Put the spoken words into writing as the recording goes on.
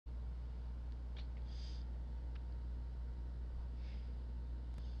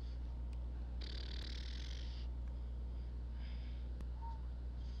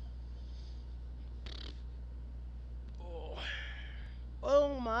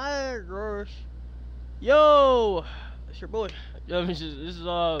Yo, it's your boy. This is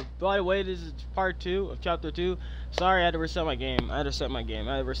by the way, this is part 2 of chapter 2. Sorry, I had to reset my game. I had to reset my game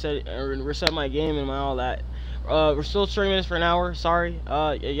and all that. We're still streaming this for an hour. Sorry.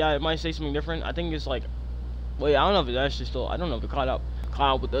 Yeah, it might say something different. I think it's like, wait, I don't know if it's actually still. I don't know if it caught up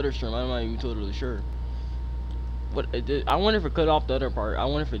with the other stream. I'm not even totally sure. But it did. I wonder if it cut off the other part. I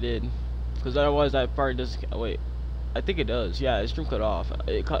wonder if it did, because otherwise that part does. Wait, I think it does. Yeah, the stream cut off.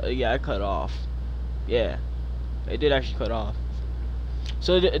 Yeah, it cut off. Yeah, it did actually cut off.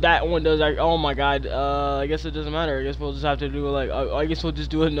 So that one does. Like, oh my god. I guess it doesn't matter. I guess we'll just have to do like. I guess we'll just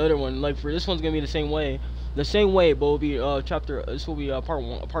do another one. Like for this one's gonna be the same way, but it'll be chapter. This will be part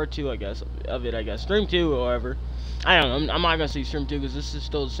 1, part 2, I guess, of it. I guess stream 2, however. I don't know. I'm not gonna say stream 2 because this is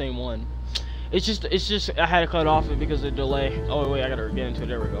still the same one. It's just I had to cut off it because of the delay. Oh wait, I gotta get into it.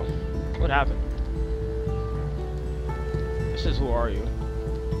 There we go. What happened? It says, who are you?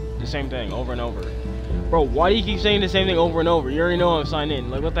 The same thing over and over. Bro, why do you keep saying the same thing over and over? You already know I'm signed in.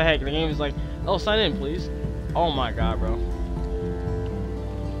 Like, what the heck? The game is like, oh, sign in, please. Oh my god, bro.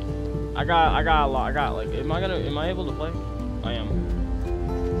 I got like, am I able to play? I am.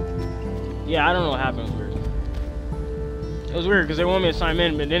 Yeah, I don't know what happened. It was weird. It was weird because they want me to sign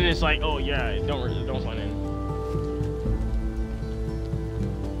in, but then it's like, oh yeah, don't sign in.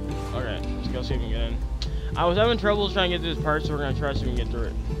 Okay, let's go see if we can get in. I was having trouble trying to get through this part, so we're gonna try to see if we can get through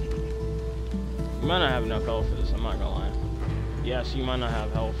it. You might not have enough health for this, I'm not gonna lie. Yeah, so you might not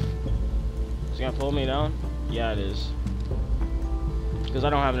have health. Is it gonna pull me down? Yeah, it is. Because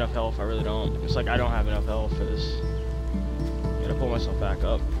I don't have enough health, I really don't. It's like I don't have enough health for this. Gotta pull myself back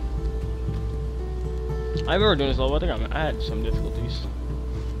up. I remember doing this level, I think I had some difficulties.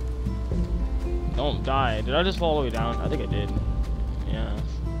 Don't die. Did I just fall all the way down? I think I did. Yeah.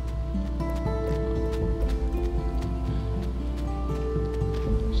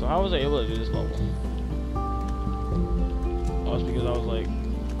 So how was I able to do this level? Oh, it's because I was like,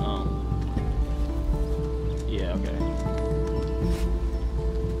 oh. Yeah, okay.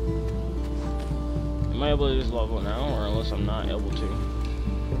 Am I able to do this level now, or unless I'm not able to?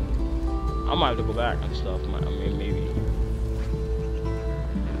 I might have to go back and stuff. I mean, maybe.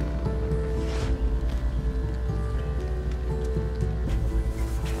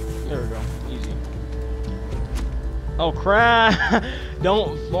 There we go. Easy. Oh, crap!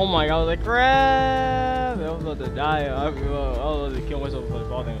 Don't. Oh my god, I was like, crap! I was about to die. I was about to kill myself with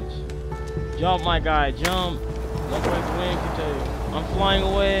ball damage. Jump, my guy, jump! Look like swing, I tell you. I'm flying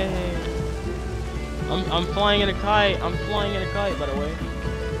away. I'm flying in a kite. I'm flying in a kite, by the way.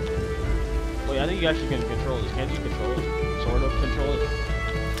 Wait, I think you actually can control this. Can't you control it? Sort of control it.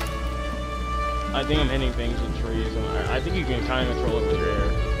 I think I'm hitting things with trees. And I think you can kind of control it with your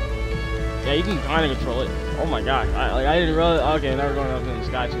air. Yeah, you can kind of control it. Oh my god, I didn't realize. Okay, now we're going up in the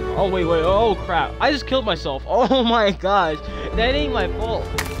sky too. Oh wait, oh crap! I just killed myself. Oh my gosh, that ain't my fault.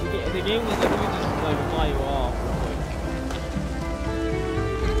 The game was like, let me just like fly you off real quick.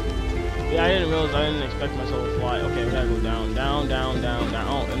 Yeah, I didn't realize. I didn't expect myself to fly. Okay, we gotta go down, down, down, down, down.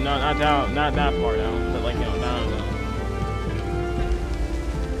 Oh, no, not down, not that far down, but like down.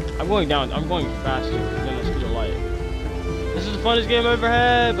 I'm going down. I'm going faster than the speed of light. This is the funnest game I've ever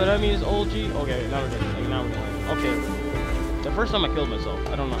had, but I mean it's old G. Okay, now we're getting. Now we're getting. Okay, the first time I killed myself.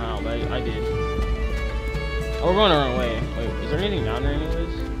 I don't know how, but I did. Oh, we're going the wrong way. Wait, is there anything down there,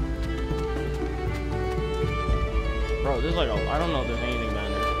 anyways? Bro, there's like I don't know if there's anything down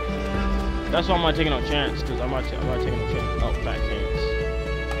there. That's why I'm not taking no chance, because I'm not taking no chance. Oh, fat chance.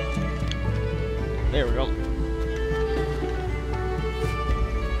 There we go.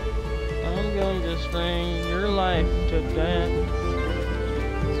 I'm going to string your life to death.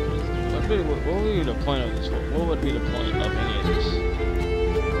 What would be the point of this? What would be the point of any of this?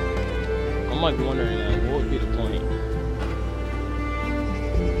 I'm like wondering that. What would be the point?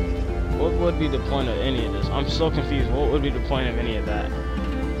 What would be the point of any of this? I'm so confused. What would be the point of any of that?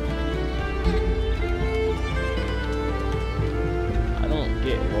 I don't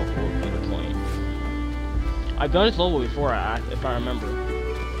get what would be the point. I've done this level before, if I remember.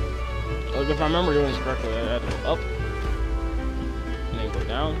 Like, if I remember doing this correctly, I had to go up, and then go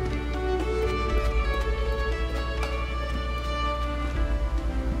down.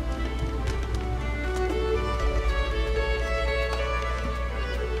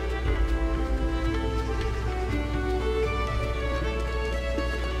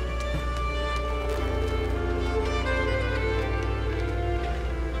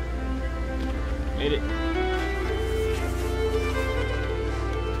 Made it.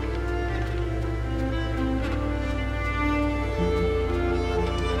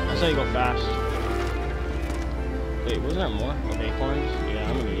 That's how you go fast. Wait, wasn't there more of acorns? Yeah,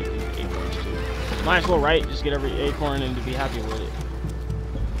 I'm gonna eat these acorns too. Might as well, right? Just get every acorn and to be happy with it.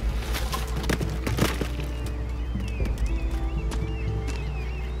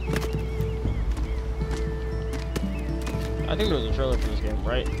 I think there was a trailer for this game,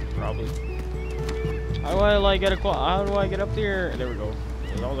 right? Probably. How do I like get how do I get up there? There we go.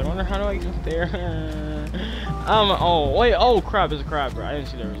 I was like, I wonder how do I get up there? Oh wait, oh crap, there's a crab, bro. I didn't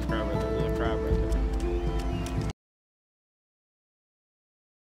see there was a crab right there. There's a crab right there.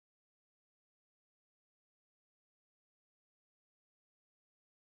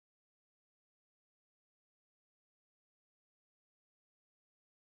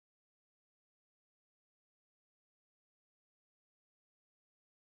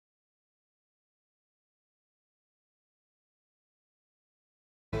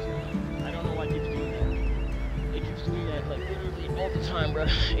 I don't know why it keeps doing that. It keeps doing that like literally all the time, bro.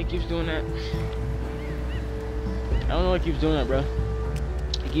 It keeps doing that. I don't know why it keeps doing that, bro.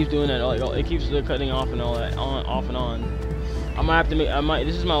 It keeps doing that. It keeps cutting off and all that, off and on. I might have to make.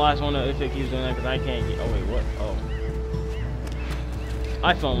 This is my last one if it keeps doing that because I can't get. Oh wait, what? Oh.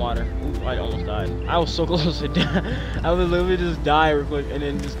 I fell in water. Ooh, I almost died. I was so close to die. I would literally just die real quick and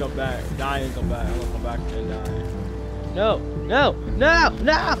then just come back. Die and come back. I'm gonna come back and die. No, no, no,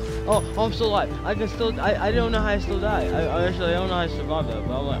 no! Oh, I'm still alive. I can still. I don't know how I still die. I actually don't know how I survived that,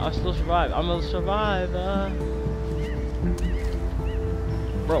 but I'm like, I still survive. I'm a survivor.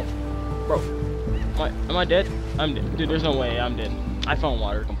 Bro. Am I dead? I'm dead. Dude, there's no way I'm dead. I fell in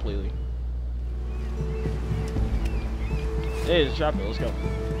water completely. Hey, there's a trapper. Let's go.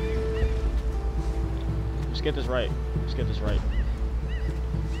 Let's get this right. Let's get this right.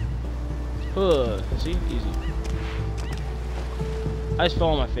 See? Easy. I just fell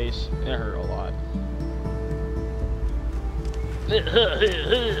on my face. It hurt a lot.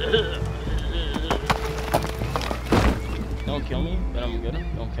 Don't kill me, but I'm good.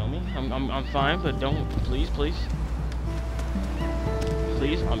 Don't kill me. I'm fine, but don't, please. Please,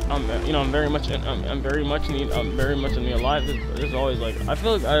 you know, I'm very much in me alive. There's always like, I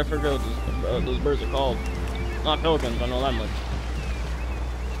feel like I forget what those birds are called. Not pelicans, I know that much.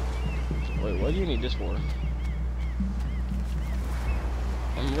 Wait, what do you need this for?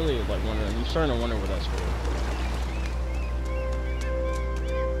 I'm really like wondering. I'm starting to wonder what that's for.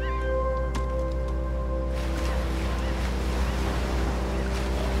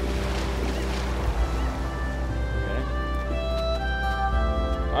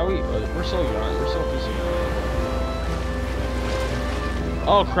 We're so young. We're so busy.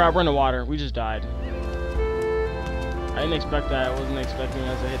 Oh crap, we're in the water. We just died. I didn't expect that. I wasn't expecting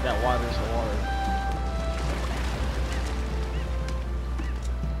us to hit that water so hard.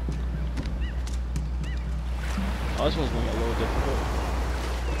 Oh, this one's gonna get a little difficult.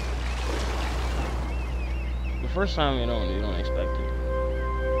 The first time you don't expect it.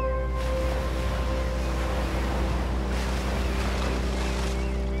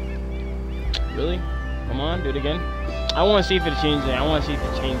 Really? Come on, do it again. I want to see if it changes it. I want to see if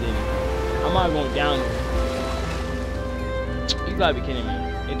it changes it. I'm not going down. You gotta be kidding me.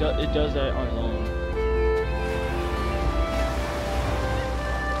 It does that on its own.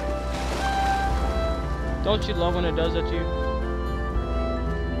 Don't you love when it does that to you?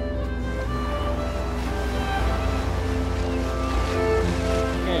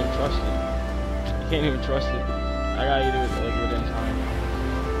 You can't even trust it. You can't even trust it. I gotta do it like within time.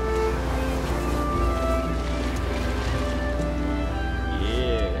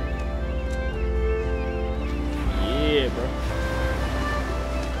 Yeah, bro.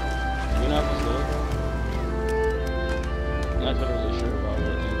 You know if it's good? I'm not really sure about what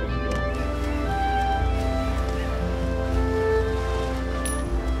it is to go.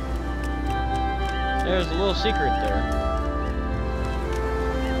 There's a little secret there.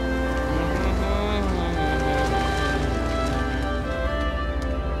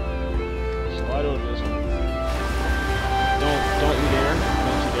 Slide over this one. Don't you dare.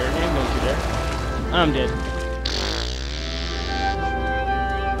 Don't you dare, game. Don't you dare. I'm dead.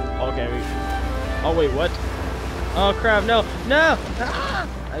 Okay, oh wait, what? Oh crap, no! No! Ah!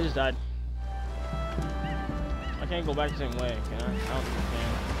 I just died. I can't go back the same way, can I? I don't think I can.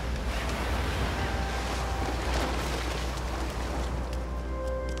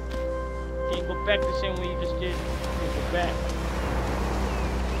 Can't go back the same way you just did. Can't go back.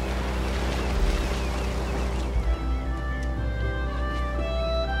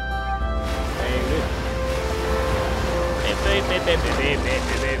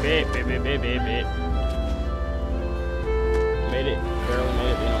 Made it. Barely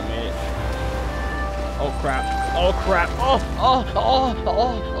made it, but not made it. Oh crap. Oh crap. Oh.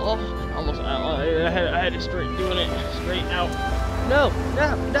 Almost. I had it straight, doing it straight out. No, no,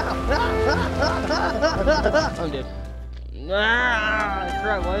 no. I'm dead.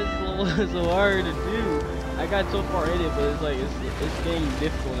 Crap, why is this level so hard to do? I got so far in it, but it's like, it's getting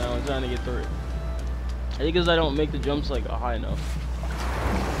difficult now. I'm trying to get through it. I think because I don't make the jumps like high enough.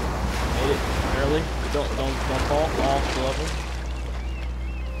 Made it, barely. Don't fall off the level.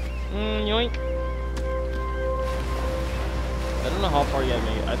 Yoink. I don't know how far you gotta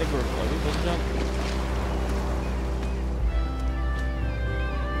make it. I think we're supposed to jump.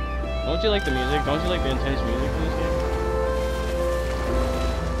 Don't you like the music? Don't you like the intense music in this game?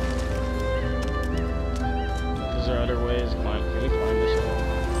 Is there other ways? Can we climb this wall?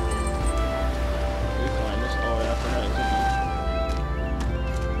 Can we climb this? Oh yeah, I forgot it's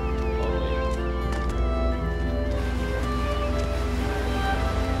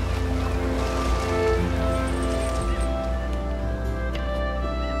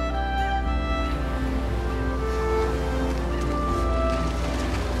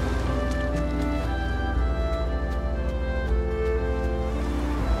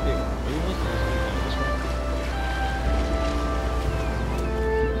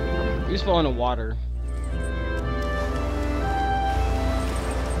you just fall in the water.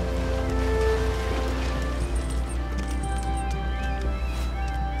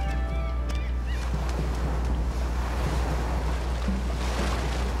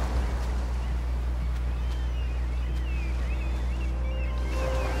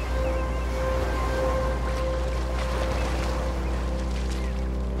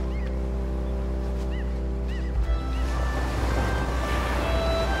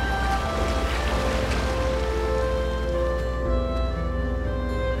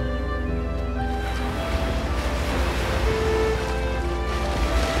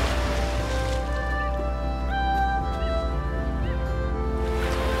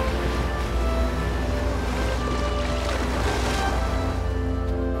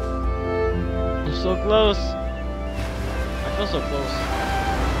 So close. I feel so close.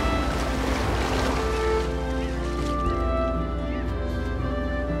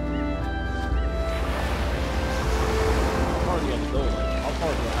 How far do you have to go? Like, how far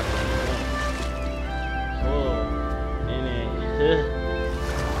do I have to go? Oh, and then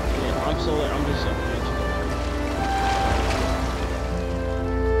I'm just up against the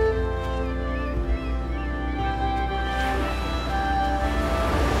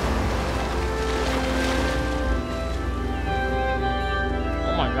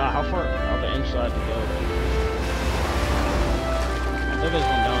how far out the inside to go? I think it's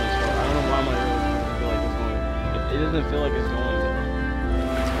going down as far. I don't know why my arrow doesn't feel like it's going. It doesn't feel like it's going.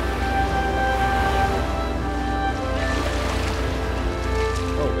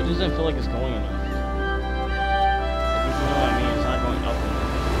 Oh, it doesn't feel like it's going enough. If you know what I mean, it's not going up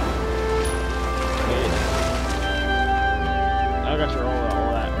enough. Okay. I got to roll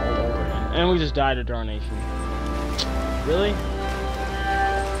all that all over again. And we just died to Darnation. Really?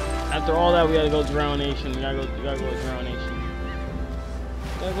 After all that, we gotta go Drownation. We gotta go Drownation.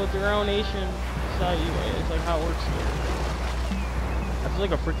 Gotta go Drownation. It's like how it works. I feel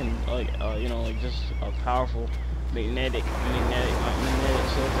like a freaking you know, like just a powerful magnetic so can do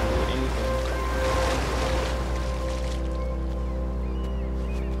anything.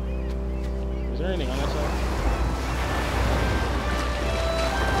 Is there anything on that side?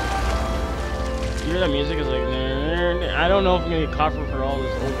 You hear that music? Is like, I don't know if I'm gonna get caught for all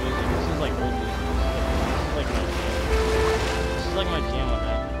this old music. This is like old music. This is like my jam on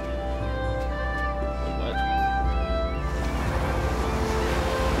that. Wait, what?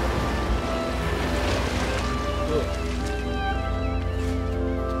 Ugh.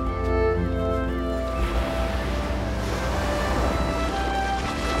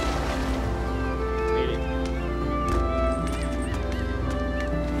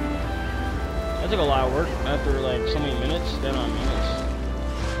 That took a lot of work after like so many minutes, dead on minutes.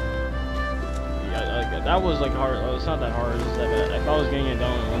 Yeah, like that was like hard. It's not that hard. It's like if I was getting it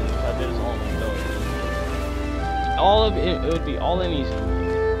done, if I did this all in one go, it would be all in easy.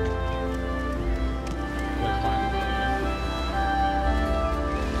 But fine.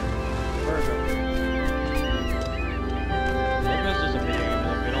 Perfect. Maybe it's just a video game.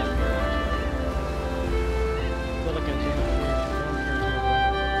 Like they don't care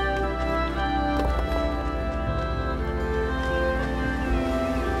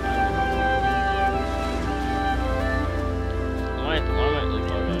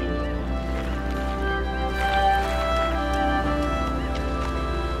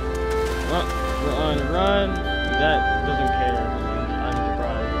much. I feel like it's run. That doesn't care. I'm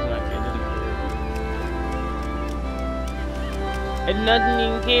surprised. It doesn't care. It nothing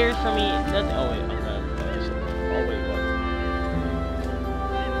even cares for me. Nothing. Oh wait, I'm not. Oh wait, what?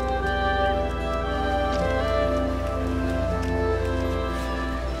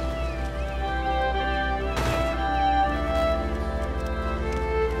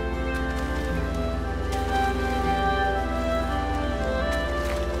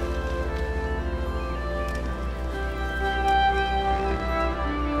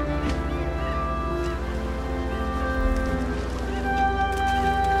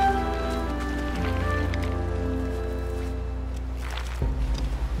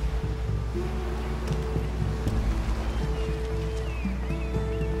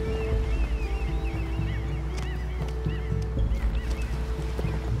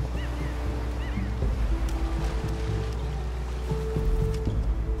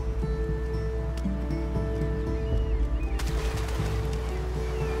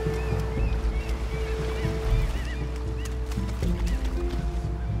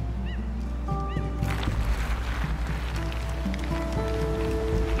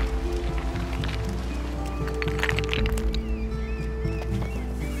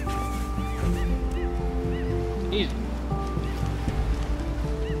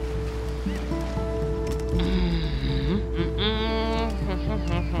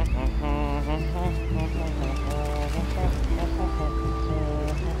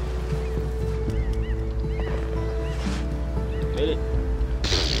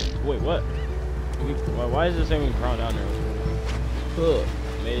 why is this thing even crawling down there? Ugh,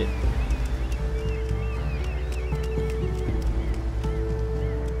 made it.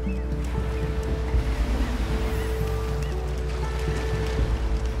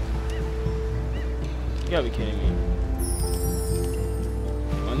 You gotta be kidding me.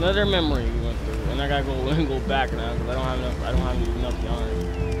 Another memory we went through, and I gotta go back now because I don't have enough yarn.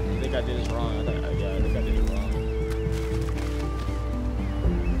 I think I did this wrong. I think I did it wrong.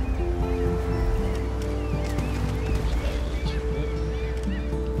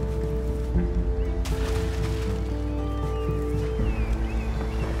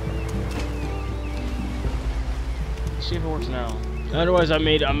 Let's see if it works now. Otherwise, I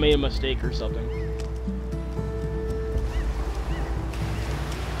made a mistake or something.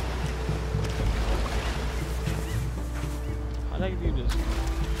 How do I do this?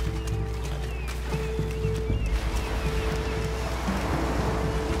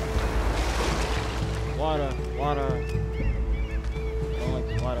 Water, water. I don't like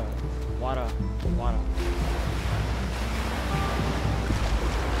water, water, water.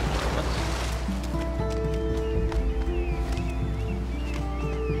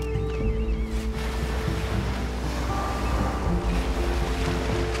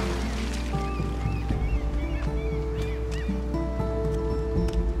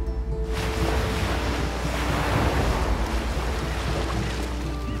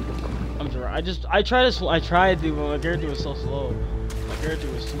 I tried to, but my character was so slow. My character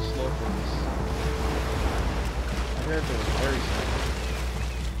was too slow for this. My character was very slow.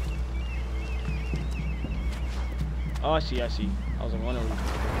 Oh, I see. I was like wondering.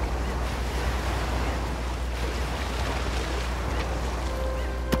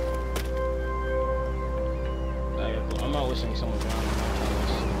 I'm not wishing someone drowned.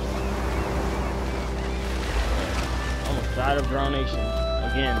 I almost died of drownation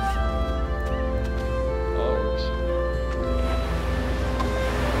again.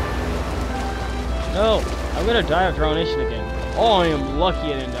 No, I'm gonna die of drownation again. Oh, I am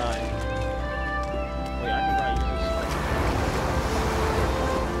lucky I didn't die. Wait, I can probably use this.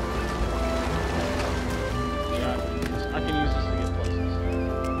 Yeah, I can use this to get places.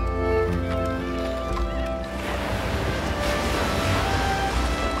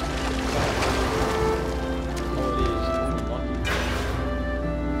 Oh, it is. I'm lucky.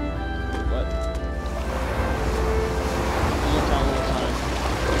 Wait, what? One more time.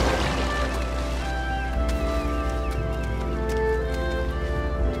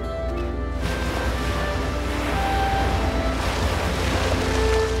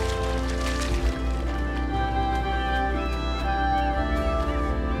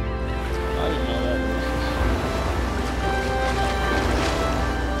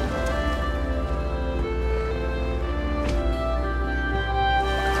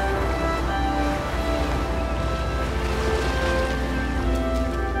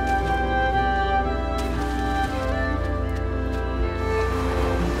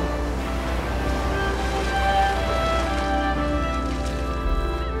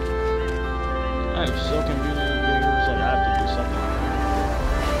 I'm so confused with the videos, like I have to do something.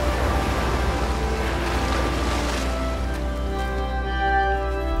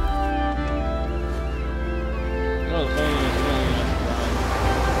 No, the thing is, you don't even have to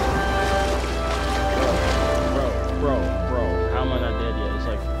drown. Bro, how am I not dead yet? It's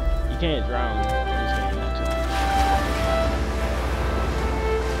like, you can't drown in this game, not too much.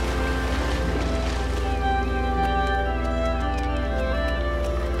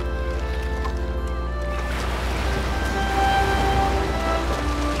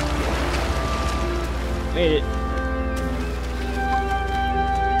 Made it.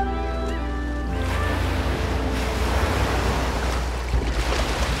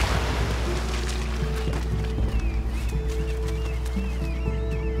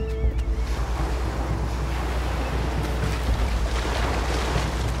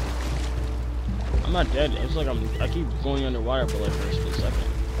 I'm not dead. It's like I keep going underwater for like a split second.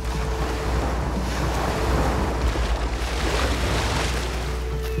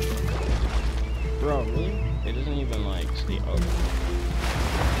 Bro, really? It doesn't even like stay up.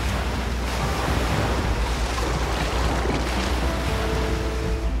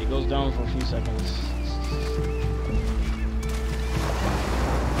 It goes down for a few seconds.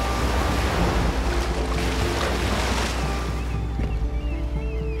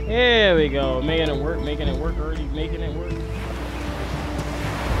 There we go. Making it work already, making it work.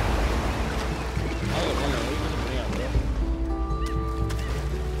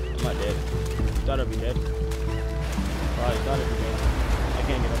 I'm not dead. Thought I'd be dead. Probably thought I'd be dead. I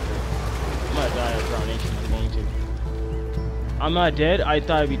can't get up there. I'm gonna die of drownation. I'm going to. I'm not dead? I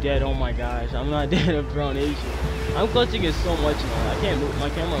thought I'd be dead. Oh my gosh. I'm not dead of dronation. I'm clutching it so much now. I can't move.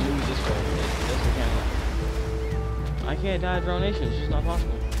 My camera moves this way. That's the camera. I can't die of dronation. It's just not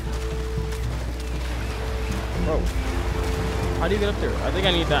possible. Bro. How do you get up there? I think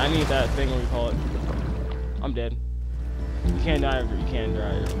I need that. I need that thing. What do you call it? I'm dead. You can't die of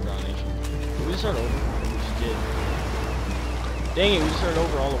dronation. Did we just start over? We just did. Dang it. We just started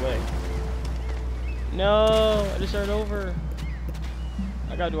over all the way. No. I just started over.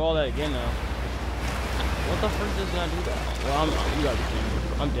 I gotta do all that again now. What the frick does not do that? Well, you gotta be kidding me.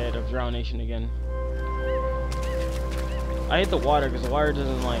 I'm dead of drownation again. I hate the water because the water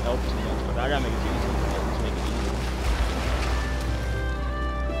doesn't like help too much, but I gotta make it easy. At least make it easy.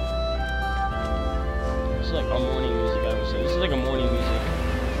 This is like a morning music, I would say. This is like a morning music.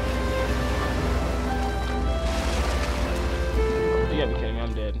 You gotta be kidding me.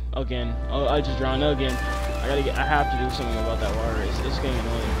 I'm dead again. Oh, I just drowned again. I have to do something about that water. It's getting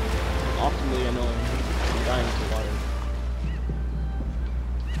annoying. Optimally annoying. I'm dying into water.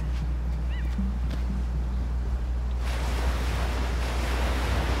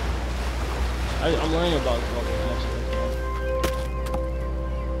 I'm learning about this level next week.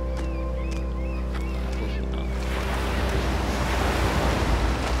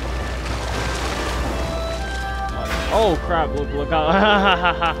 Oh crap, look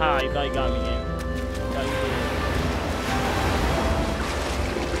out. You thought you got me, game.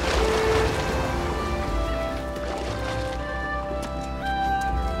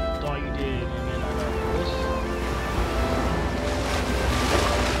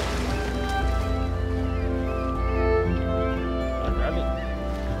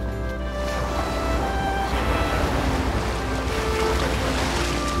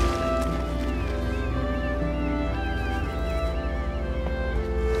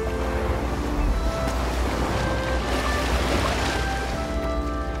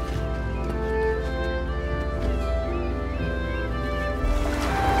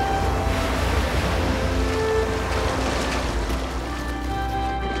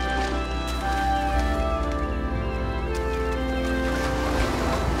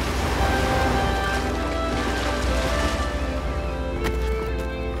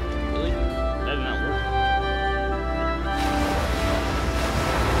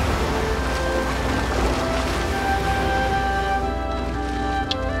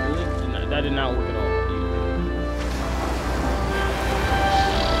 That did not work at all.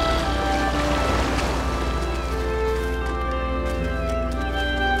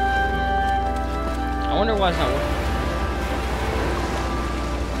 I wonder why it's not working.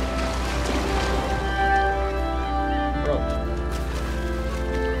 Bro.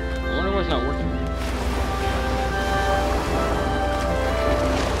 I wonder why it's not working.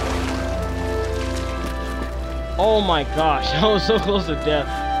 Oh my gosh, I was so close to death.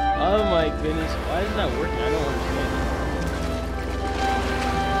 Oh my goodness, why is that working? I don't understand.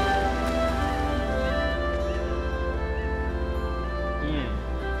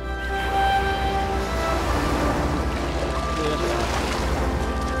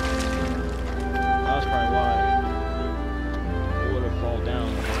 That was probably why. It would have fallen down.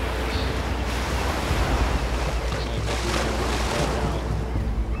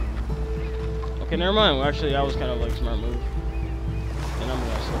 Okay, never mind. Well, actually, that was kind of like a smart move. And I'm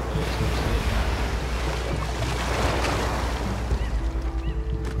gonna slow play it.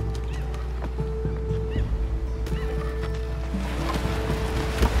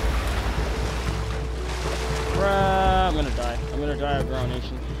 Bruh, I'm gonna die. I'm gonna die of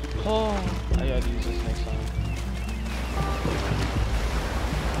drownation. Oh, I gotta use this next time.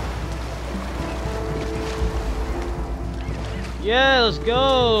 Yeah, let's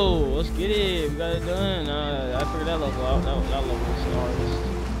go. Let's get it. We got it done. I figured that level out. That level was the hardest.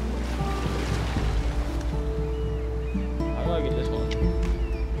 How do I get this one?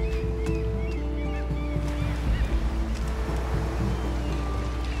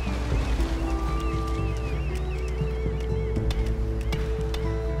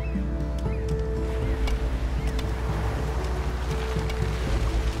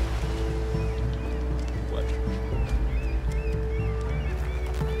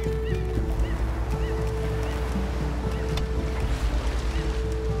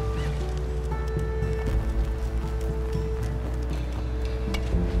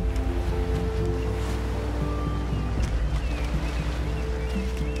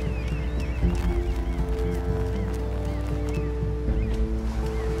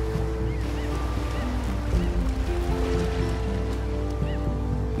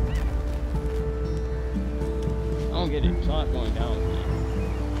 I don't get it. It's not going down.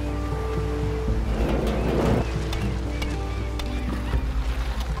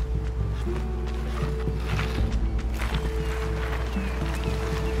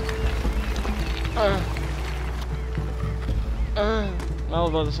 I was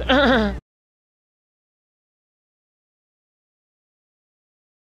about to say.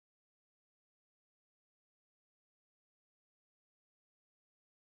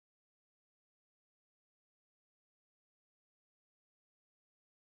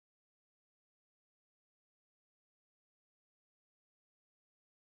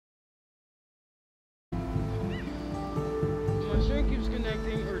 My stream keeps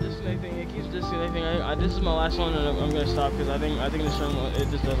connecting or disconnecting. It keeps disconnecting. This is my last one, and I'm gonna stop because I think the stream it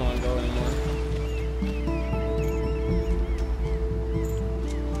just doesn't want to go anymore.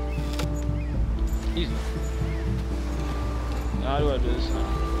 Easy. Now how do I do this now?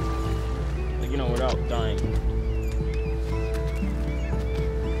 Like, you know, without dying.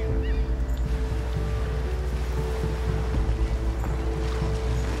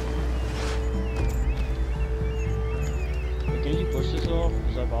 Can you push this off?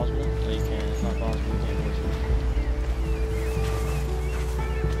 Is that possible? No, you can't. It's not possible. You can't push it.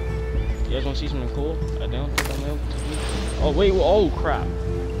 You guys want to see something cool? I don't think I'm able to do. Oh, wait. Oh, crap.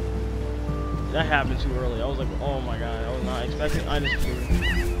 That happened too early. I was like, oh my god. I was not expecting.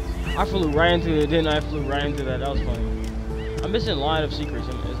 I flew right into it, didn't I? I flew right into that. That was funny. I'm missing a lot of secrets.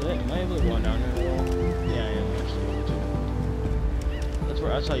 Am I able to go on down here at all? Yeah, I am actually able to.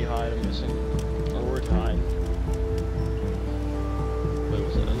 That's how you hide. I'm missing. Or where to hide.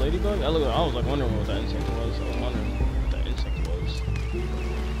 Ladybug? I was like wondering what that insect was. I was wondering what that insect was.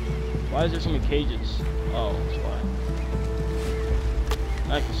 Why is there so many cages? Oh, that's why.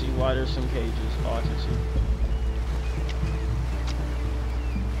 I can see why there's some cages. Oh, I can see.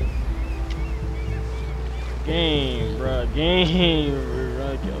 Game, bruh. Game.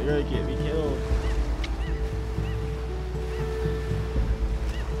 You're gonna get me killed.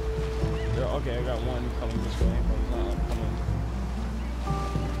 Okay, I got one coming this way. But he's not coming.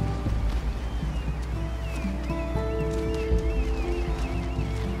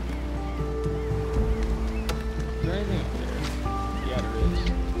 Is there anything up there? Yeah, there is.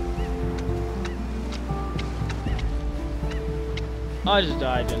 I just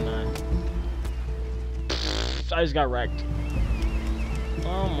died, didn't I? I just got wrecked.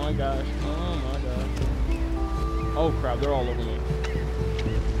 Oh my gosh. Oh my gosh. Oh crap, they're all over me.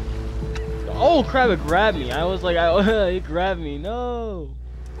 Oh crap, it grabbed me. I was like, it grabbed me. No.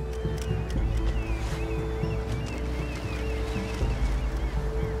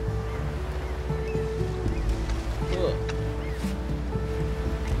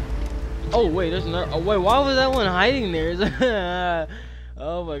 Oh wait, there's another. Oh wait, why was that one hiding there?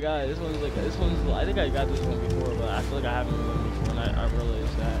 Oh my god, this one's. I think I got this one before, but I feel like I haven't really done it before, and I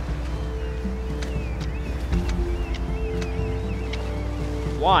realized that.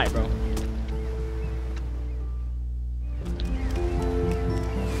 Why, bro?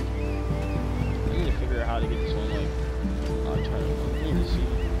 I need to figure out how to get this one. Like, I'll try to. I need to see.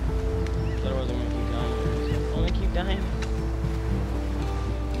 Otherwise, I'm gonna keep dying. I'm gonna keep dying.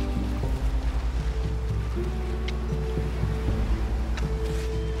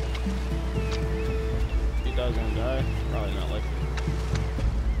 Gonna die? Probably not likely.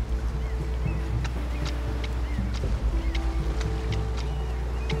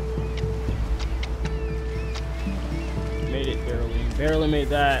 Made it barely. Barely made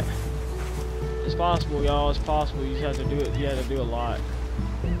that. It's possible, y'all. It's possible. You just have to do it. You have to do a lot.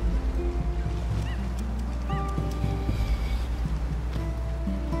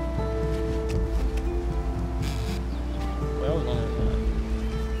 Well, I was wondering that.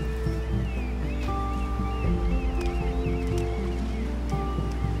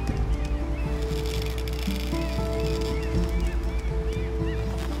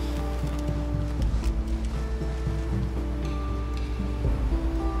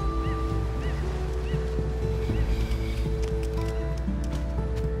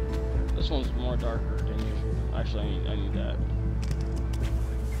 This one's more darker than usual. Actually, I need that.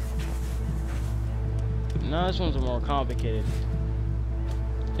 No, this one's more complicated.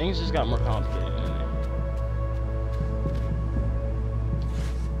 Things just got more complicated in there.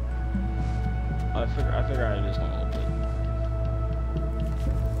 I figure out this one a little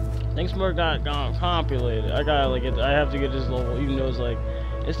bit. Things more got complicated. I gotta like I have to get this level, even though it's like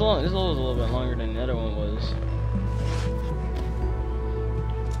this level is a little bit longer than the other one was.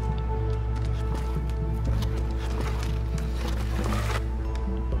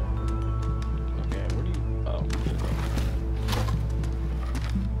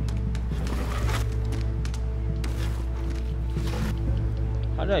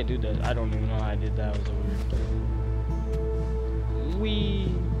 How did I do that? I don't even know how I did that. It was a weird thing.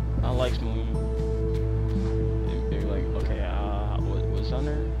 Wee. I like smoothing. They're like, okay, what's on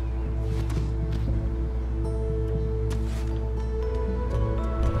there?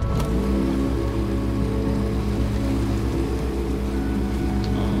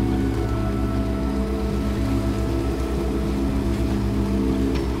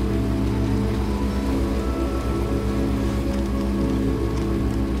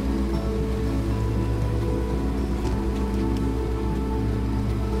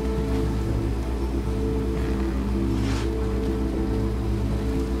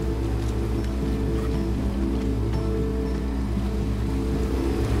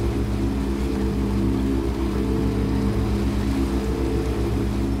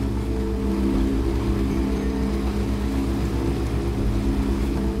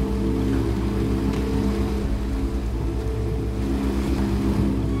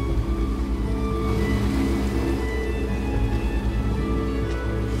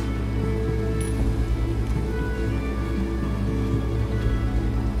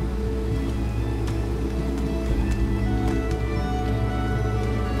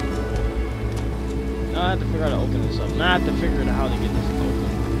 to figure out how to open this up. Now I have to figure out how to get this open.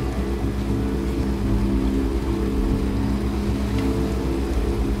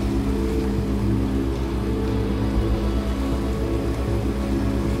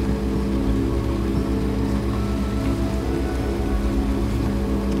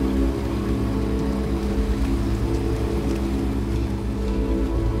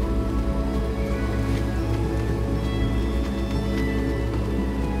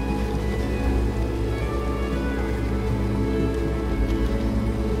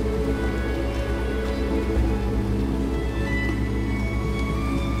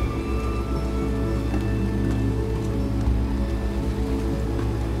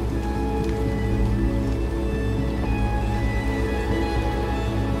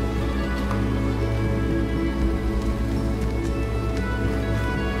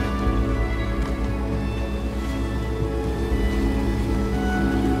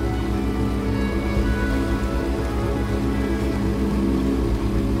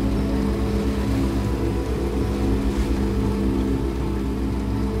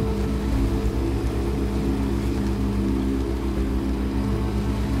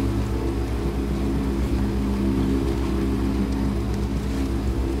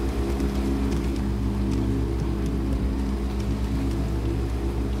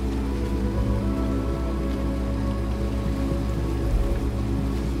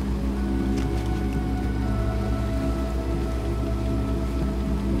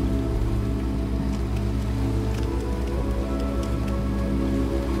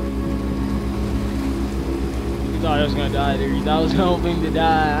 I was gonna die there. You thought I was hoping to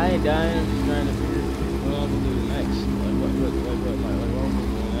die. I ain't dying. I'm just trying to figure what I'm gonna do next. Like what I'm gonna do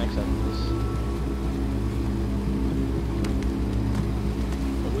next after this.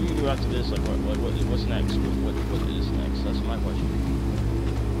 But what do you do after this? Like what's next? What is next? That's my question.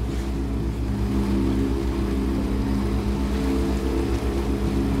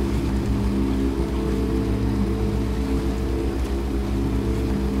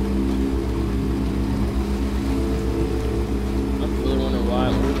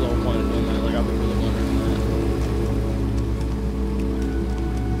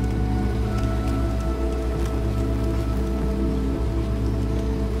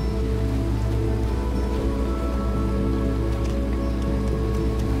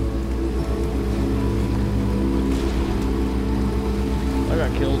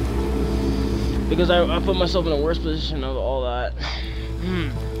 Killed because I put myself in a worse position of all that. I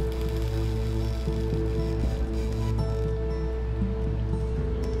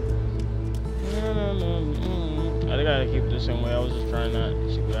think I gotta keep it the same way. I was just trying that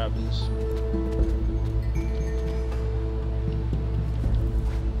to see what happens.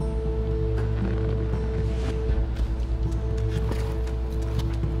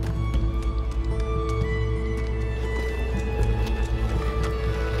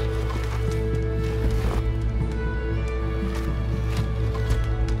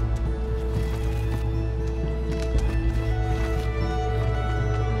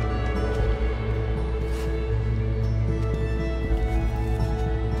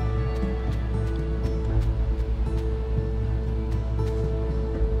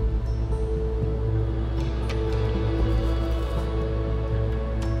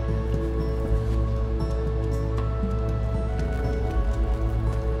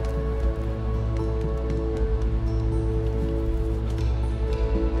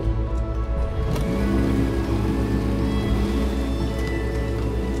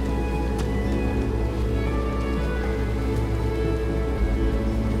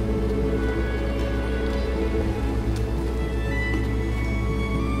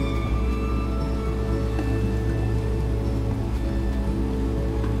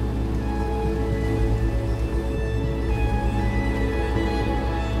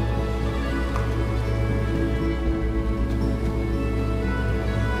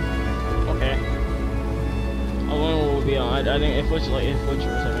 I think it flips like it flips for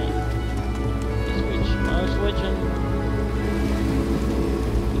a second. Switch. I'm switching.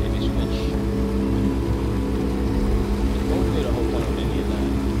 Maybe switch. Hopefully the whole point of any of that.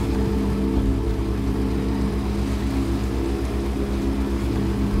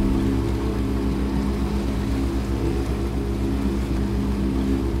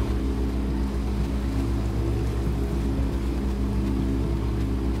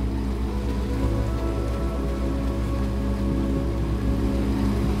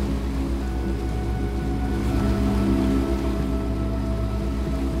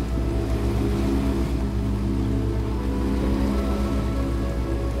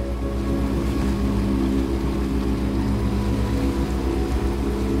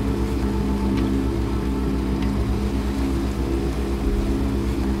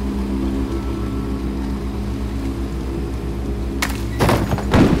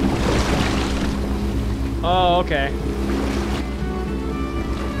 Okay.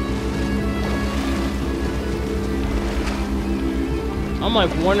 I'm like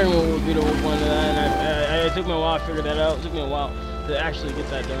wondering what would be the whole point of that, and it took me a while to figure that out. It took me a while to actually get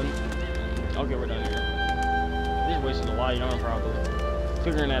that done. Okay, we're done here. This wasted a lot of yarn probably.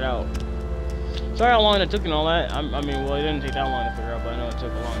 Figuring that out. Sorry how long it took and all that. I mean, well, it didn't take that long to figure out, but I know it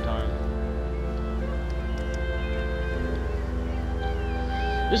took a long time.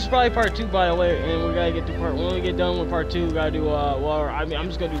 This is probably part 2, by the way, and we gotta get to part. When we get done with part 2, we gotta do. Well, I mean, I'm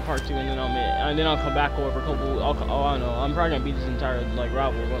just gonna do part 2, and then I'll come back over a couple. I don't know. I'm probably gonna beat this entire like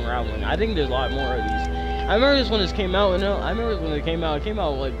Unraveling. I think there's a lot more of these. I remember this when this came out, and I remember when it came out. It came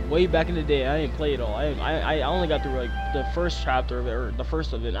out like way back in the day. I didn't play it all. I only got through like the first chapter of it, or the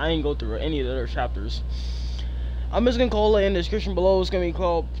first of it. I didn't go through any of the other chapters. I'm just gonna call it in the description below. It's gonna be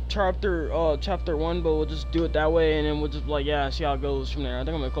called chapter 1, but we'll just do it that way, and then we'll just like see how it goes from there. I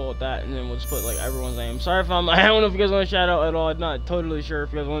think I'm gonna call it that, and then we'll just put like everyone's name. Sorry if I don't know if you guys want to shout out at all. I'm not totally sure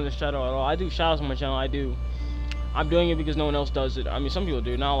if you guys want to shout out at all. I do shout outs on my channel. I do. I'm doing it because no one else does it. I mean, some people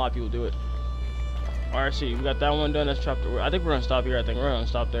do. Not a lot of people do it. Alright, see, we got that one done. That's chapter. I think we're gonna stop here. I think we're gonna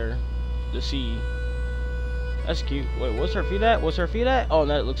stop there. The sea. That's cute. Wait, what's her feet at? What's her feet at? Oh,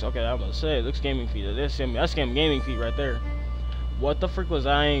 that looks okay. I'm gonna say it looks gaming feet. That's gaming feet right there. What the frick was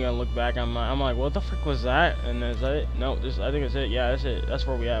that? I ain't gonna look back. I'm like, what the frick was that? And is that it? No, I think it's it. Yeah, that's it. That's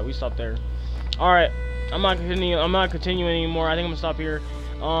where we at. We stopped there. All right. I'm not continuing anymore. I think I'm gonna stop here.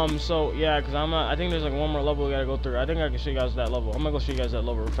 So yeah, because I think there's like one more level we gotta go through. I think I can show you guys that level. I'm gonna go show you guys that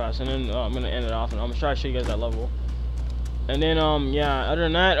level real fast, and then I'm gonna end it off, and I'm gonna try to show you guys that level. And then yeah, other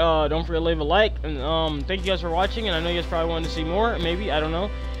than that, don't forget to leave a like, and thank you guys for watching. And I know you guys probably wanted to see more, maybe, I don't know.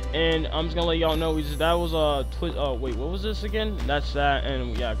 And I'm just gonna let y'all know that was wait, what was this again? That's that,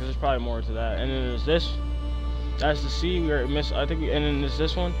 and yeah, because there's probably more to that. And then there's this. That's the C. We are I think, and then there's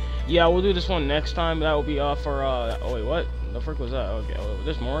this one. Yeah, we'll do this one next time. That will be for oh wait, what the frick was that? Okay, oh,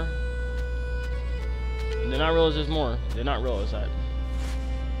 there's more. Did not realize there's more. Did not realize that.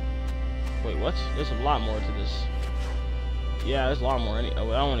 Wait, what? There's a lot more to this. Yeah, there's a lot more. I don't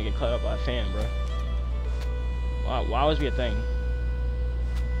want to get cut up by a fan, bro. Why always be a thing?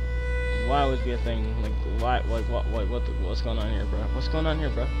 Why always be a thing? Like, why? Like, what's going on here, bro? What's going on here,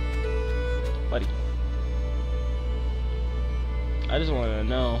 bro? Buddy. I just wanted to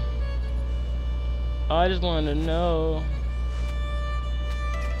know. I just wanted to know.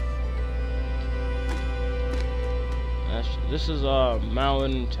 This is a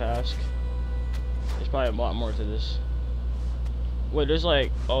mountain task. There's probably a lot more to this. Wait, there's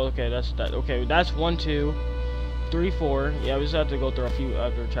like, oh, okay, that's that. Okay, that's 1, 2, 3, 4. Yeah, we just have to go through a few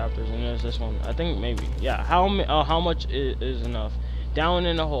other chapters, and there's this one. I think maybe. Yeah, how much is enough? Down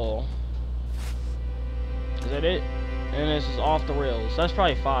in the hole. Is that it? And this is off the rails. That's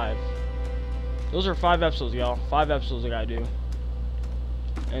probably 5. Those are 5 episodes, y'all. 5 episodes I gotta do.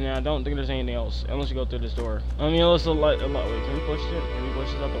 And I don't think there's anything else unless you go through this door. I mean, unless a lot. Wait, can we push it? Can we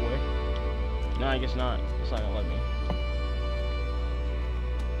push this out the way? No, I guess not. It's not gonna let me.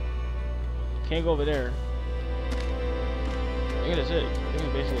 Can't go over there. I think that's it. I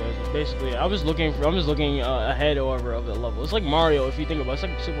think basically I'm just looking ahead over of the level. It's like Mario, if you think about it.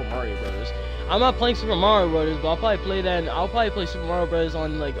 It's like Super Mario Brothers. I'm not playing Super Mario Brothers, but I'll probably play that. I'll probably play Super Mario Brothers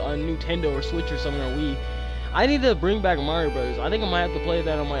on like on Nintendo or Switch or something, or Wii. I need to bring back Mario Brothers. I think I might have to play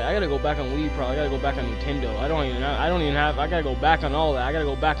that on my. I gotta go back on Wii, probably. I gotta go back on Nintendo. I don't even have. I gotta go back on all that. I gotta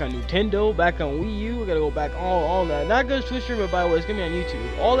go back on Nintendo, back on Wii U. I gotta go back all that. Not gonna Twitch stream it, by the way. It's gonna be on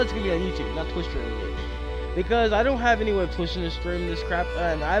YouTube. All that's gonna be on YouTube, not Twitch streaming it. Because I don't have any way of Twitching to stream this crap,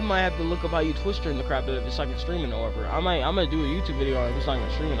 and I might have to look up how you Twitch stream the crap if it's like a streaming or whatever. I'm gonna do a YouTube video on it if it's not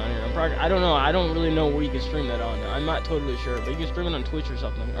gonna stream it on here. I don't know. I don't really know where you can stream that on. I'm not totally sure, but you can stream it on Twitch or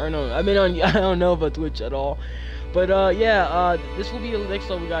something. Or no, I mean I don't know about Twitch at all. But yeah, this will be the next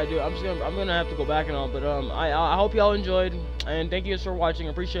level we gotta do. I'm gonna have to go back and all. But I hope y'all enjoyed, and thank you guys for watching.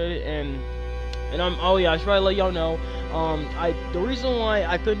 I appreciate it. And oh yeah, I should probably let y'all know. The reason why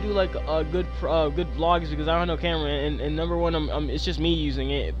I couldn't do like a good vlog is because I don't have no camera, and number one, it's just me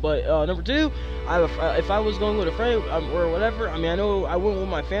using it. But number two, if I was going with a friend or whatever, I mean, I know I went with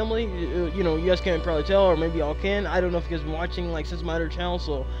my family. You know, you guys can't probably tell, or maybe y'all can. I don't know if you guys been watching like since my other channel,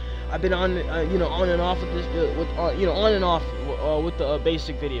 so I've been on, you know, on and off with this, you know, on and off with the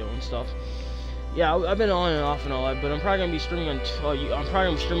basic video and stuff. Yeah, I've been on and off and all that, but I'm probably gonna be streaming on. I'm probably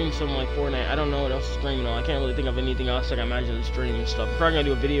gonna be streaming something like Fortnite. I don't know what else to stream. I can't really think of anything else like I imagine to stream and stuff. I'm probably gonna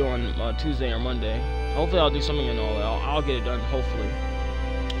do a video on Tuesday or Monday. Hopefully, I'll do something and all that. I'll get it done. Hopefully.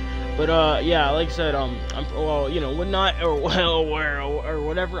 But yeah, like I said, I'm well, you know, or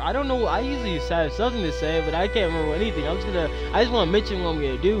whatever. I don't know. I usually have something to say, but I can't remember anything. I just want to mention what I'm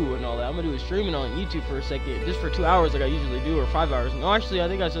gonna do and all that. I'm gonna do a streaming on YouTube for a second, just for 2 hours, like I usually do, or 5 hours. No, actually, I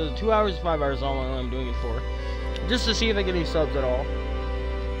think I said 2 hours, 5 hours, all I'm doing it for, just to see if I get any subs at all.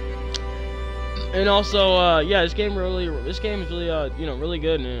 And also, yeah, this game is really, you know, really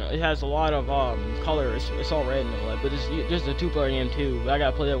good, and it has a lot of color. It's all red and all that, but it's just a 2-player game too. But I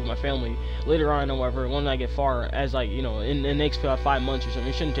gotta play that with my family later on, however, when I get far, as like, you know, in the next 5 months or something.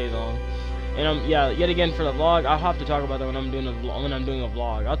 It shouldn't take long. And yeah, yet again for the vlog, I'll have to talk about that when I'm doing a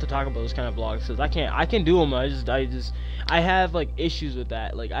vlog. I'll have to talk about those kind of vlogs, because I can do them. I have like issues with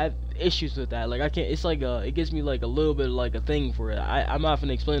that. Like I have issues with that. Like I can't. It's like it gives me like a little bit of like a thing for it. I'm not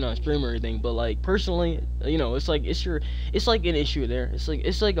gonna explain it on stream or anything, but like personally, you know, it's like it's like an issue there. It's like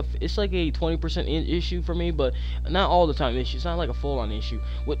a 20% issue for me, but not all the time issue. It's not like a full-on issue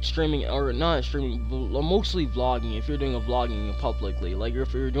with streaming, or not streaming, mostly vlogging. If you're doing a vlogging publicly, like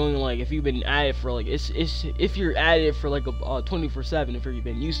if you're doing like, if you've been at it for like, if you're at it for like a 24/7, if you've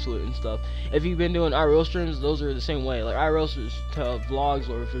been used to it and stuff. If you've been doing IRL streams, those are the same way. Like IRL vlogs,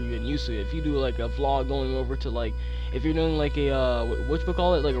 or if you've been used to it. If you do like a vlog going over to like, if you're doing like a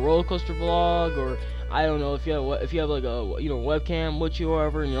like a roller coaster vlog, or I don't know, if you have like a, you know, webcam with you or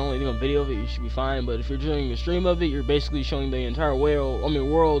whatever, and you're only doing a video of it, you should be fine. But if you're doing a stream of it, you're basically showing the entire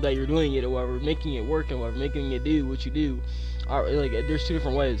world that you're doing it or whatever, making it work and whatever, making it do what you do. Like there's 2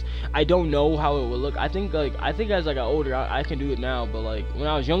 different ways. I don't know how it would look. I think as I got older, I can do it now. But like when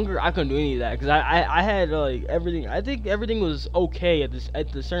I was younger, I couldn't do any of that, because I had like everything. I think everything was okay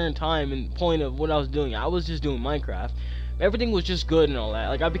at the certain time and point of what I was doing. I was just doing Minecraft. Everything was just good and all that.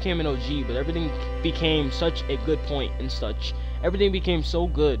 Like I became an OG, but everything became such a good point and such. Everything became so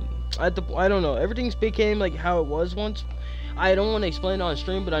good. I don't know. Everything became like how it was once. I don't want to explain it on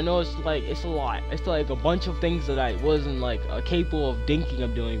stream, but I know it's a lot. It's like a bunch of things that I wasn't like capable of thinking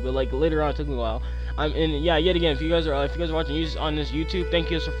of doing. But like later on, it took me a while. And yeah, yet again, if you guys are watching on this YouTube,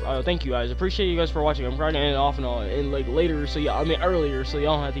 thank you guys. Appreciate you guys for watching. I'm trying to end it off and all, and like later, so yeah, I mean earlier, so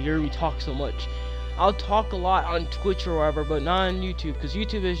y'all don't have to hear me talk so much. I'll talk a lot on Twitch or whatever, but not on YouTube, because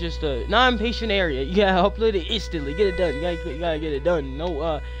YouTube is just a non-impatient area. You gotta upload it instantly, get it done. You gotta get it done.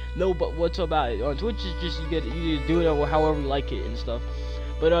 No, but what's about it? On Twitch is just you just do it however you like it and stuff.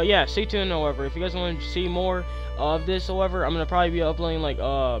 But yeah, stay tuned. However, if you guys want to see more of this, however, I'm gonna probably be uploading like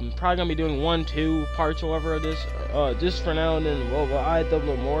probably gonna be doing 1-2 parts, however, of this just for now, and then I have to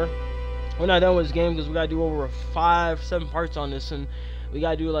upload more. We're not done with this game, because we gotta do over 5-7 parts on this, and we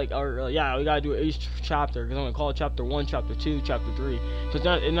gotta do like we gotta do each chapter, because I'm gonna call it chapter 1, chapter 2, chapter 3, because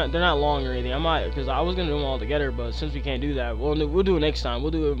they're not long or anything. Because I was gonna do them all together, but since we can't do that, we'll do it next time.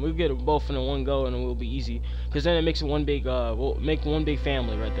 We'll get them both in one go, and it will be easy, because then it makes it one big we'll make one big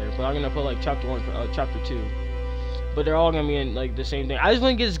family right there. But I'm gonna put like chapter 1, chapter 2. But they're all gonna be in like the same thing. I just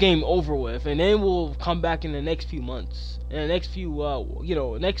want to get this game over with, and then we'll come back in the next few months. In the next few, you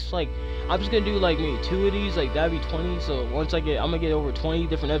know, next, like, I'm just gonna do like maybe 2 of these, like that'd be 20. So once I'm gonna get over 20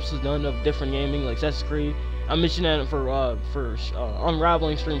 different episodes done of different gaming, like Assassin's Creed. I'm mentioning that for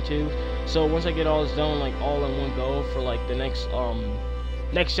Unraveling stream 2. So once I get all this done, like all in one go for like the next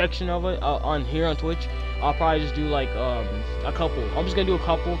section of it on here on Twitch, I'll probably just do like a couple. I'm just gonna do a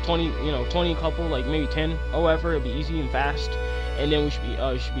couple, 20 a couple, like maybe 10 or whatever. It'll be easy and fast, and then we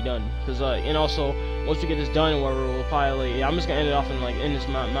should be done. Because and also once we get this done, or whatever, we'll probably, I'm just gonna end it off in like in this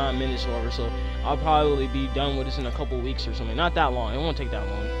 9 minutes or whatever. So I'll probably be done with this in a couple weeks or something. Not that long. It won't take that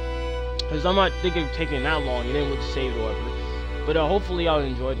long, because I'm not thinking of taking that long, and then we'll just save it or whatever. But hopefully y'all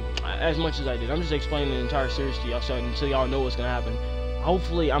enjoyed as much as I did. I'm just explaining the entire series to y'all, so y'all know what's gonna happen.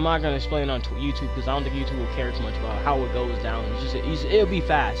 Hopefully, I'm not gonna explain it on YouTube, because I don't think YouTube will care too much about how it goes down. It's just it'll be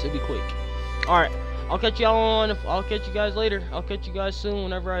fast, it'll be quick. All right, I'll catch you guys later. I'll catch you guys soon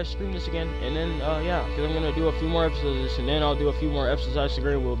whenever I stream this again. And then yeah, because I'm gonna do a few more episodes of this, and then I'll do a few more episodes of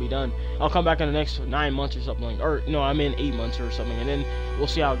Instagram. We'll be done. I'll come back in the next 9 months or something, or no, I mean 8 months or something, and then we'll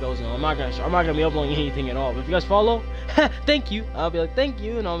see how it goes. I'm not gonna be uploading anything at all. But if you guys follow, thank you. I'll be like thank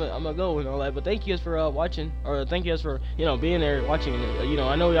you, and I'm gonna go and all that. But thank you guys for watching, or thank you guys for being there watching.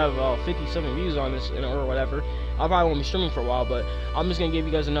 I know we have 57 views on this, or whatever. I probably won't be streaming for a while, but I'm just gonna give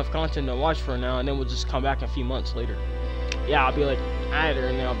you guys enough content to watch for now, and then we'll just come back a few months later. Yeah, I'll be like either,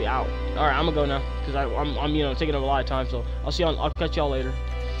 and then I'll be out. All right, I'm gonna go now, because I'm taking up a lot of time. So I'll catch y'all later.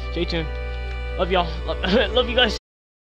 Stay tuned. Love y'all. Love you guys.